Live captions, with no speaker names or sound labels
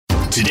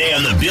Today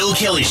on the Bill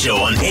Kelly Show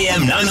on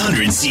AM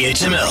 900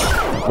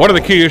 CHML. One of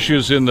the key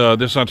issues in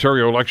this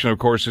Ontario election, of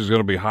course, is going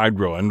to be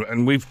hydro.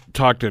 And we've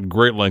talked at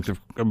great length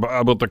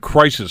about the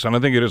crisis, and I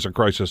think it is a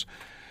crisis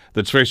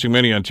that's facing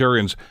many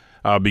Ontarians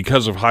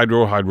because of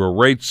hydro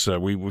rates.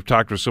 We've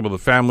talked with some of the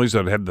families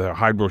that had the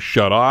hydro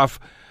shut off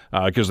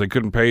because they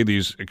couldn't pay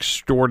these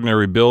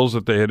extraordinary bills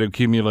that they had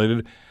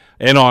accumulated,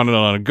 and on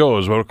it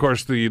goes. Well, of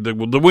course, the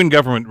Wynne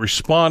government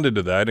responded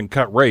to that and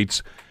cut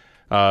rates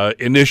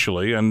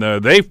initially, and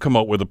they've come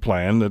up with a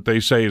plan that they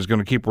say is going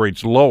to keep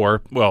rates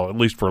lower, well, at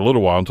least for a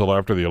little while until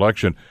after the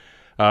election,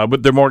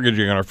 but they're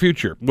mortgaging on our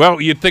future. Well,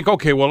 you'd think,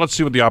 okay, well, let's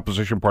see what the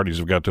opposition parties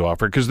have got to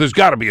offer, because there's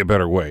got to be a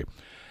better way.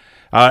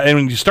 And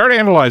when you start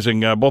analyzing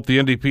both the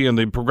NDP and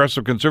the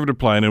Progressive Conservative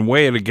plan and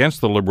weigh it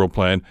against the Liberal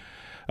plan,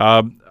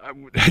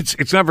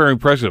 it's not very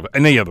impressive,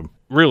 any of them,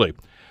 really.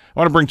 I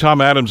want to bring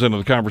Tom Adams into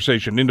the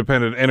conversation,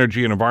 independent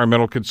energy and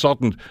environmental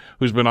consultant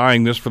who's been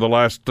eyeing this for the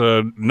last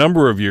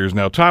number of years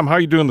now. Tom, how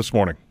are you doing this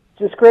morning?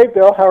 Just great,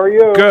 Bill. How are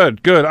you?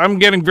 Good. I'm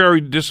getting very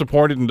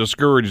disappointed and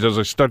discouraged as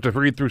I start to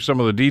read through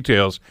some of the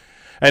details.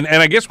 And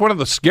I guess one of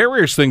the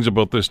scariest things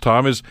about this,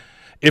 Tom, is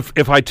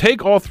if I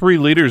take all three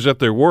leaders at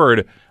their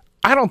word,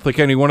 I don't think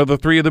any one of the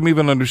three of them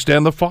even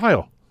understand the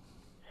file.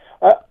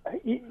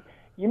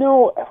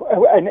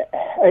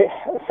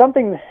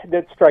 Something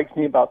that strikes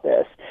me about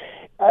this,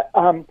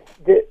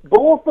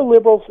 both the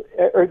Liberals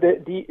or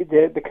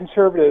the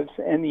Conservatives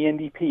and the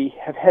NDP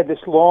have had this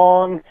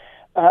long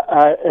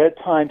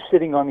time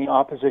sitting on the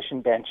opposition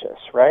benches,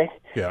 right?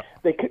 Yeah.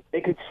 They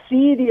could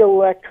see the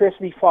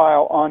electricity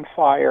file on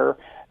fire.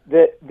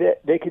 That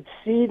they could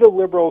see the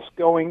Liberals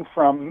going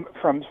from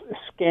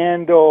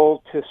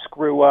scandal to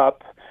screw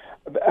up,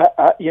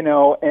 and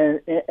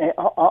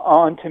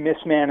on to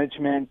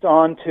mismanagement,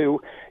 on to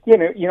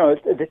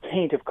the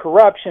taint of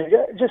corruption,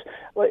 just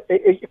like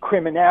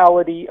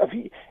criminality.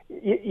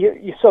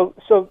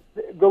 So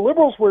the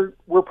Liberals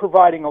were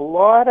providing a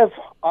lot of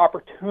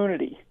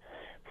opportunity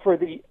for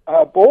the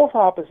both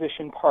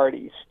opposition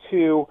parties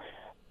to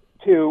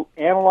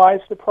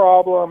analyze the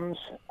problems,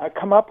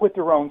 come up with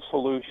their own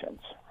solutions.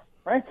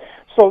 Right.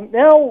 So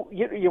now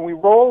we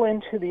roll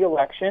into the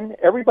election.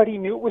 Everybody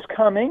knew it was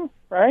coming.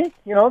 Right.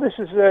 This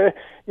is a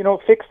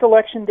fixed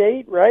election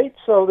date. Right.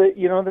 So that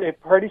the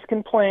parties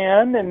can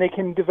plan and they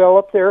can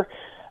develop their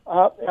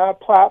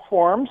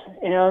platforms.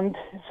 And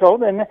so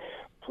then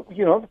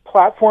the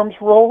platforms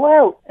roll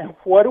out. And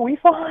what do we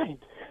find?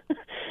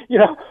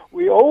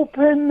 We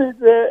open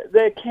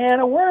the can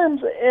of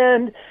worms,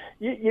 and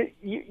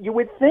you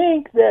would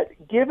think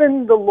that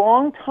given the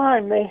long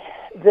time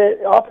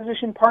the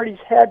opposition parties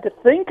had to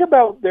think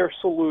about their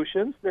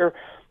solutions, their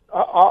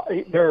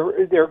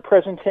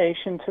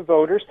presentation to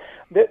voters,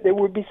 that there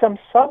would be some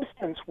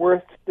substance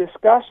worth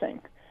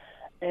discussing,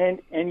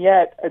 and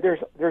yet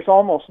there's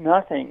almost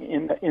nothing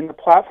in the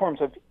platforms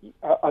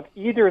of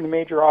either of the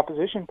major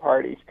opposition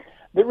parties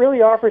that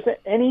really offers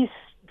any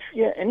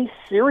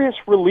serious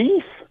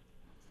relief.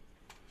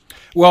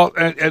 Well,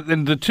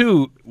 and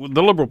the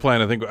Liberal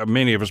plan, I think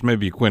many of us may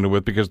be acquainted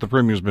with because the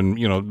Premier's been,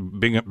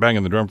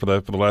 banging the drum for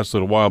that for the last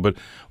little while. But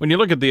when you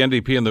look at the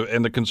NDP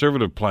and the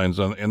Conservative plans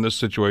in this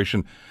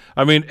situation,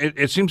 I mean,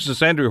 it seems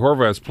that Andrea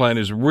Horwath's plan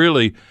is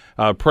really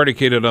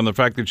predicated on the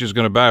fact that she's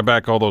going to buy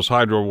back all those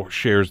hydro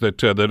shares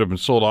that have been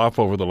sold off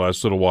over the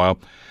last little while,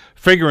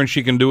 figuring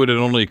she can do it in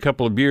only a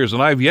couple of years.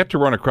 And I've yet to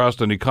run across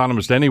an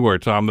economist anywhere,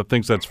 Tom, that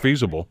thinks that's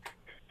feasible.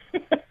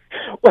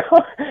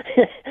 Well,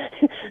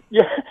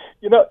 yeah,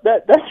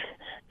 that's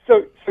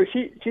so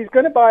she's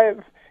going to buy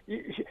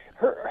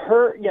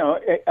her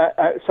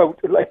so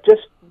like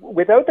just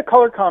without the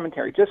color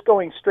commentary, just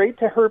going straight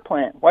to her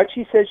plan. What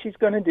she says she's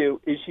going to do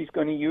is she's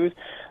going to use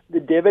the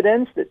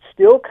dividends that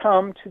still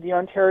come to the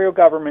Ontario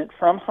government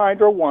from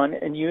Hydro One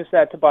and use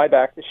that to buy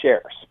back the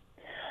shares.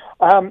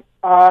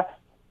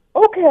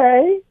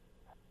 Okay,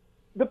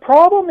 the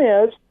problem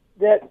is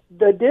that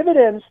the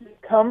dividends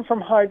that come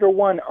from Hydro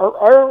One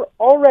are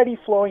already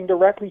flowing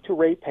directly to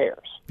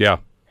ratepayers. Yeah.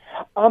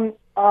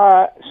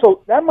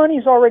 So that money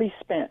is already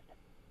spent.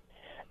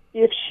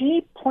 If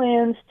she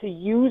plans to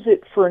use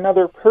it for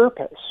another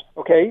purpose,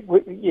 okay,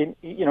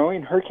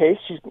 in her case,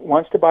 she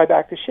wants to buy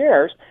back the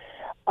shares.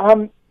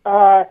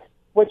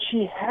 What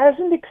she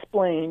hasn't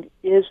explained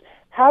is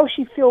how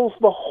she fills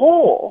the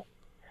hole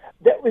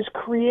that was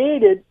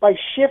created by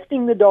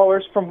shifting the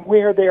dollars from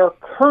where they are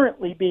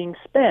currently being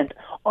spent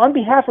on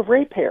behalf of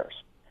ratepayers.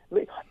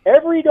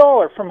 Every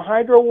dollar from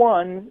Hydro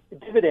One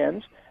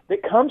dividends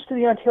that comes to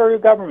the Ontario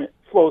government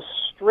flows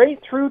straight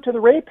through to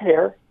the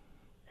ratepayer.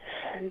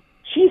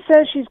 She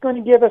says she's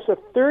going to give us a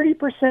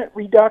 30%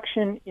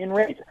 reduction in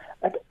rates,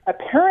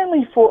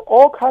 apparently for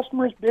all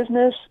customers,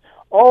 business,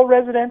 all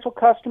residential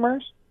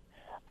customers.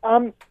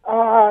 And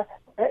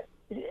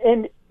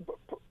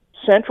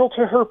central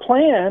to her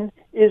plan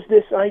is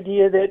this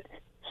idea that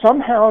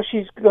somehow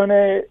she's going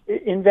to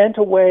invent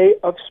a way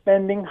of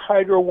spending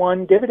Hydro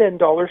One dividend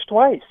dollars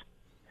twice.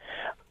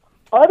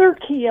 Other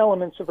key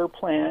elements of her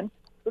plan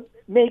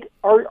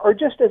are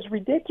just as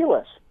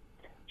ridiculous.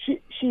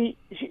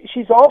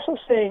 she's also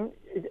saying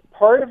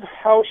part of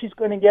how she's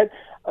going to get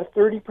a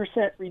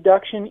 30%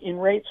 reduction in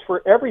rates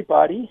for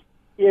everybody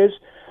is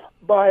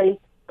by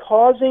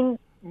causing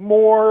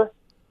more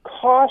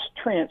cost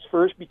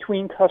transfers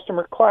between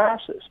customer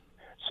classes.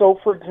 So,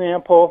 for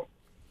example,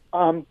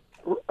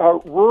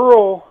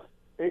 rural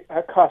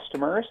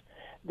customers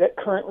that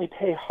currently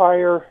pay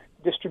higher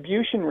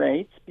distribution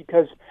rates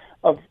because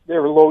of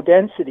their low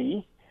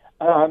density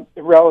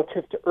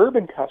relative to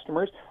urban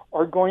customers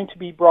are going to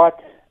be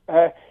brought,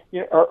 are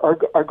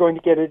going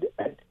to get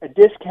a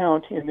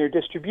discount in their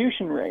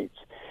distribution rates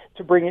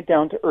to bring it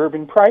down to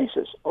urban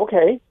prices.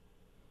 Okay,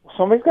 well,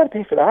 somebody's got to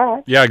pay for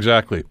that. Yeah,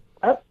 exactly.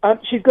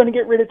 She's going to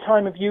get rid of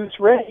time of use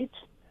rates.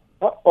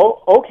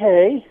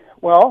 Okay,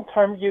 well,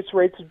 time of use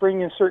rates is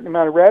bringing a certain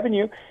amount of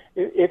revenue.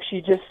 If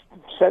she just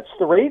sets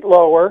the rate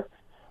lower,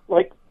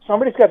 like,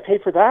 somebody's got to pay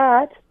for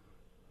that.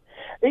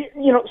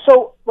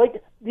 So,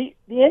 like, the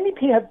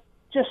NDP have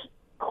just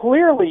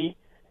clearly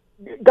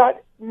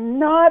got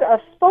not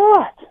a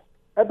thought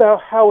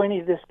about how any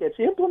of this gets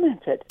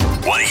implemented.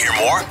 Want to hear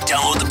more?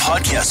 Download the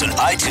podcast on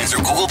iTunes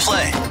or Google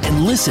Play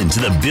and listen to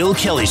The Bill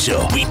Kelly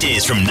Show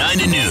weekdays from 9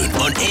 to noon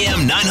on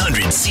AM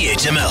 900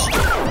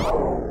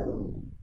 CHML.